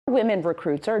Women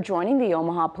recruits are joining the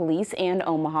Omaha Police and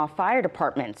Omaha Fire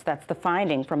departments. That's the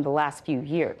finding from the last few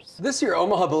years. This year,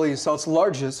 Omaha Police saw its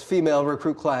largest female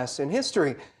recruit class in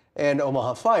history, and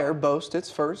Omaha Fire boasts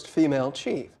its first female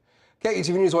chief. KETV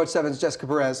News Watch 7's Jessica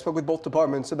Perez spoke with both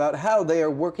departments about how they are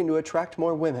working to attract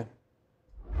more women.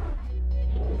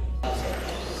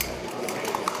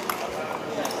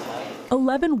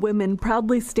 11 women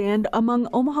proudly stand among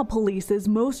Omaha Police's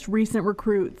most recent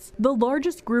recruits, the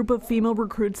largest group of female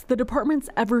recruits the department's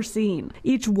ever seen,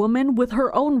 each woman with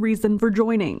her own reason for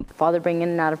joining. Father being in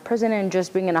and out of prison and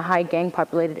just being in a high gang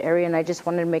populated area, and I just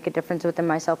wanted to make a difference within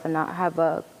myself and not have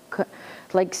a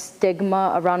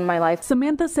stigma around my life.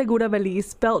 Samantha Segura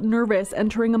Veliz felt nervous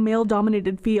entering a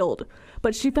male-dominated field,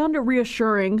 but she found it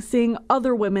reassuring seeing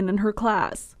other women in her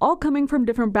class, all coming from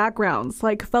different backgrounds,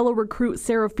 like fellow recruit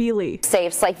Sarah Feely.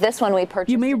 Safes like this one we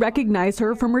purchased. You may recognize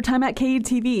her from her time at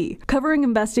KETV, covering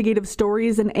investigative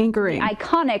stories and anchoring.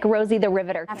 Iconic Rosie the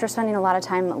Riveter. After spending a lot of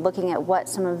time looking at what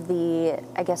some of the,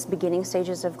 beginning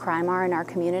stages of crime are in our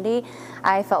community,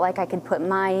 I felt like I could put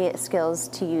my skills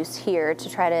to use here to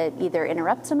try to either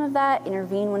interrupt some of that,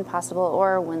 intervene when possible,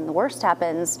 or when the worst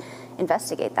happens,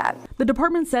 investigate that. The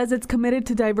department says it's committed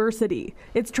to diversity.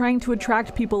 It's trying to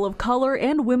attract people of color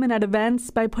and women at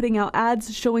events by putting out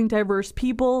ads showing diverse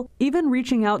people, even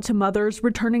reaching out to mothers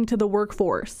returning to the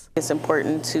workforce. It's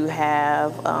important to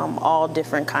have all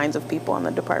different kinds of people in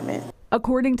the department.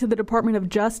 According to the Department of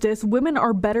Justice, women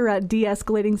are better at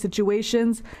de-escalating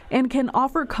situations and can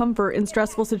offer comfort in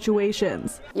stressful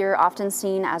situations. You're often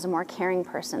seen as a more caring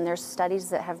person. There's studies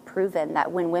that have proven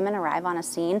that when women arrive on a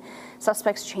scene,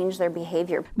 suspects change their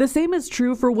behavior. The same is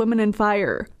true for women in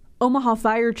fire. Omaha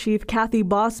Fire Chief Kathy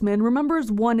Bossman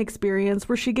remembers one experience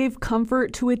where she gave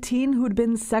comfort to a teen who'd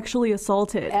been sexually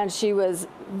assaulted. And she was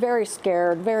very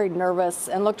scared, very nervous,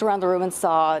 and looked around the room and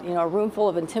saw, a room full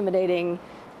of intimidating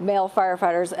male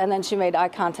firefighters, and then she made eye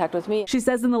contact with me. She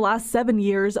says in the last 7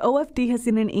 years, OFD has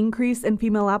seen an increase in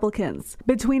female applicants.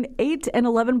 Between 8 and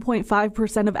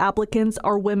 11.5% of applicants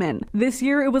are women. This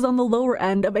year, it was on the lower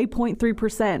end of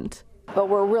 8.3%. But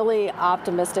we're really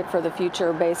optimistic for the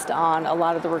future based on a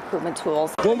lot of the recruitment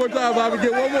tools. One more time, Bobby,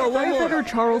 get one more. Firefighter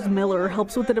Charles Miller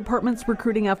helps with the department's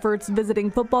recruiting efforts,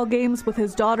 visiting football games with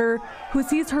his daughter, who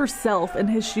sees herself in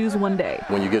his shoes one day.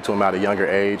 When you get to them at a younger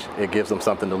age, it gives them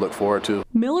something to look forward to.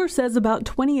 Miller says about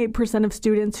 28% of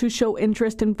students who show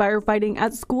interest in firefighting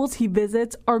at schools he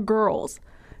visits are girls.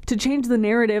 To change the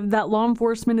narrative that law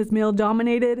enforcement is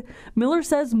male-dominated, Miller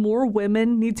says more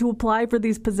women need to apply for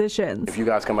these positions. If you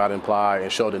guys come out and apply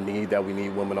and show the need that we need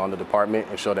women on the department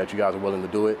and show that you guys are willing to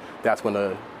do it, that's when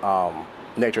the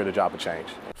nature of the job will change.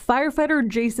 Firefighter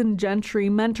Jason Gentry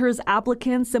mentors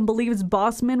applicants and believes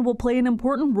Bossman will play an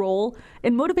important role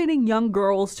in motivating young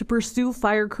girls to pursue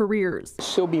fire careers.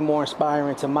 She'll be more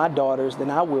inspiring to my daughters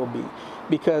than I will be,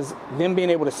 because them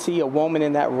being able to see a woman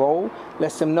in that role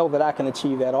lets them know that I can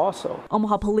achieve that also.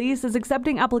 Omaha Police is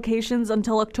accepting applications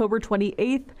until October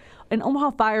 28th, and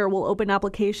Omaha Fire will open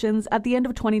applications at the end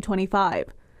of 2025.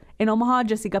 In Omaha,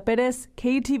 Jessica Perez,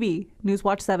 KETV News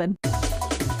Watch 7.